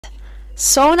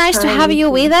So nice to Hi, have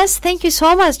you with Lucy. us. Thank you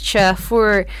so much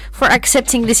for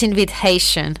accepting this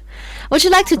invitation. Would you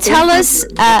like to tell Thank you us for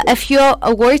inviting. a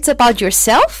few words about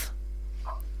yourself?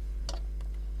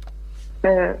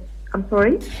 Uh, I'm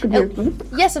sorry, could you Uh, repeat?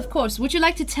 yes, of course. Would you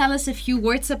like to tell us a few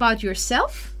words about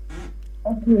yourself?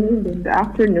 Okay, good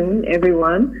afternoon,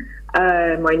 everyone.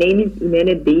 My name is Eman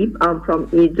Abdo. I'm from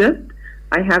Egypt.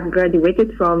 I have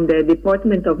graduated from the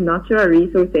Department of Natural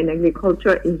Resource and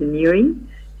Agriculture Engineering,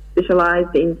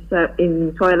 specialized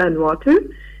in soil and water.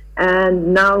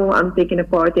 And now I'm taking a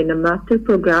part in a master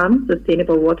program,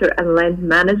 Sustainable Water and Land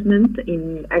Management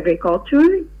in Agriculture,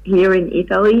 here in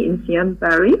Italy, in CIHEAM,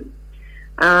 Paris.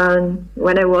 And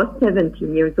when I was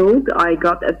 17 years old, I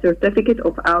got a certificate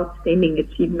of outstanding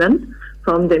achievement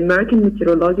from the American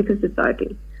Meteorological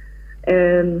Society.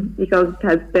 Because it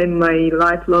has been my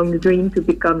lifelong dream to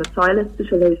become a soil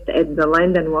specialist at the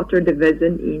Land and Water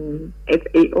Division in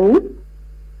FAO.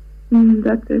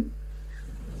 That's it.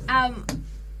 Um,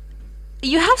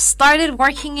 you have started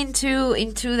working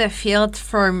into the field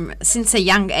from since a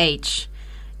young age.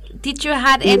 Did you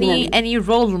had Yeah. any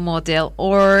role model,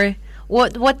 or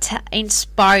what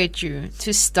inspired you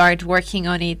to start working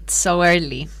on it so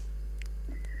early?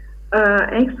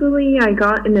 Actually, I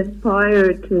got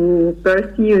inspired to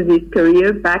pursue this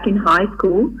career back in high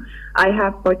school. I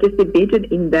have participated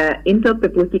in the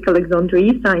Interbiblical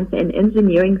Alexandria Science and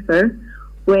Engineering Fair,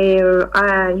 where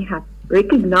I have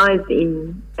recognized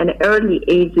in an early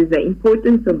age the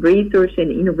importance of research and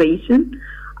innovation.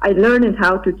 I learned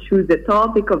how to choose a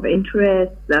topic of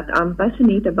interest that I'm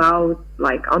passionate about,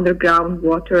 like underground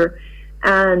water,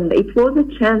 and it was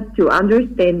a chance to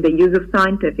understand the use of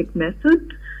scientific methods.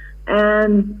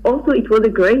 And also, it was a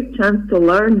great chance to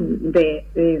learn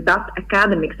that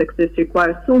academic success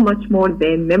requires so much more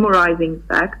than memorizing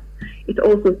facts. It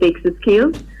also takes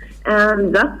skills,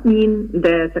 and that means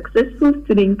the successful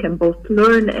student can both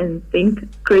learn and think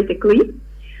critically.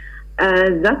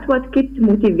 That's what kept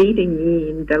motivating me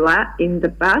in the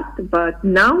past. But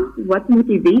now, what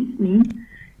motivates me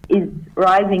is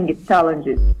rising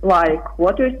challenges like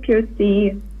water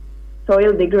scarcity,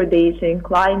 soil degradation,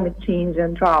 climate change,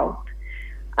 and drought.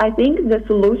 I think the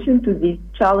solution to these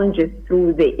challenges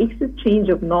through the exchange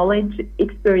of knowledge,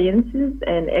 experiences,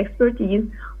 and expertise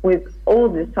with all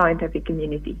the scientific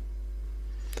community.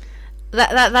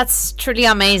 That's truly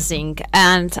amazing,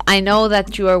 and I know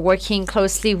that you are working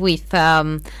closely with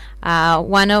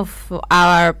one of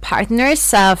our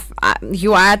partners.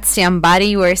 You are at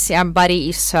Siambari, where Siambari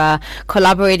is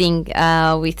collaborating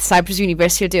with Cyprus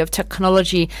University of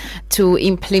Technology to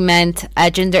implement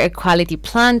a gender equality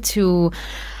plan to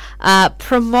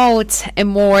promote a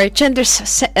more gender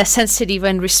sensitive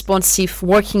and responsive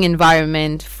working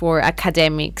environment for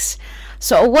academics.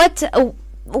 So,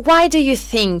 why do you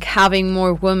think having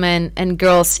more women and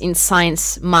girls in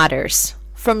science matters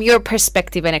from your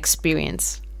perspective and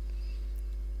experience?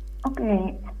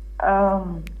 Okay,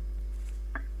 um,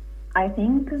 I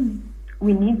think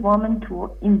we need women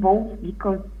to involve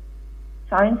because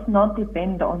science not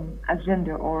depend on a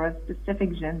gender or a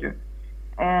specific gender.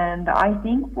 And I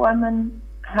think women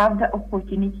have the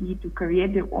opportunity to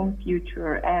create their own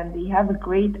future and they have a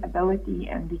great ability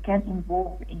and they can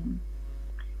involve in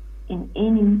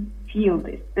any field,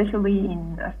 especially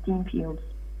in STEAM fields.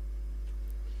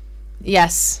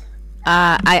 Yes,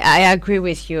 I agree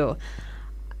with you.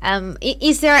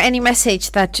 Is there any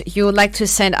message that you would like to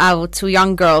send out to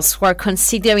young girls who are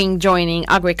considering joining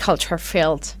agriculture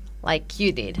field like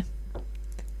you did?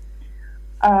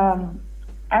 Um,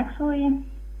 Actually,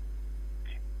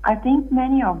 I think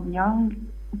many of young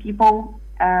people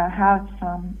have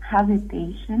some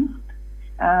hesitation.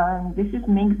 This is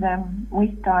makes them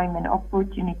waste time and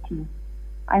opportunity.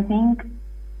 I think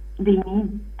they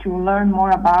need to learn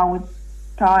more about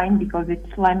time because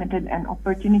it's limited and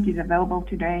opportunities available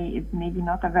today is maybe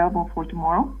not available for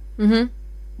tomorrow. Mm-hmm.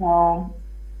 So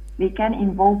they can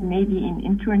involve maybe in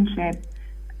internship,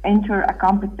 enter a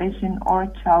competition or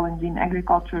a challenge in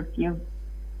agriculture field.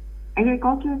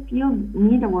 Agriculture field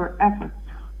need our efforts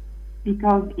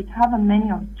because it have a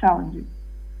many of challenges.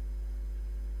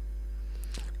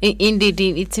 Indeed,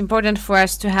 it's important for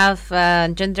us to have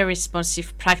gender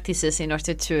responsive practices in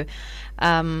order to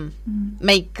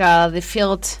make the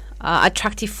field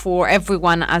attractive for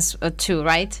everyone as too,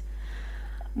 right?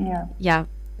 Yeah. Yeah.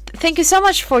 Thank you so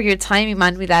much for your time,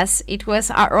 Iman, with us. It was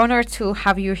our honor to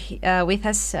have you with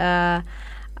us,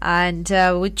 and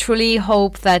we truly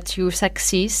hope that you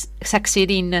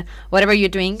succeed in whatever you're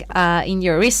doing in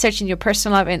your research, in your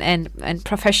personal and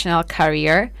professional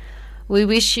career. We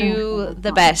wish you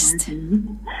the best.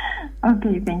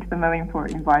 Okay, thanks a million for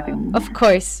inviting me. Of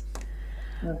course.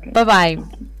 Bye-bye.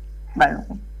 Bye.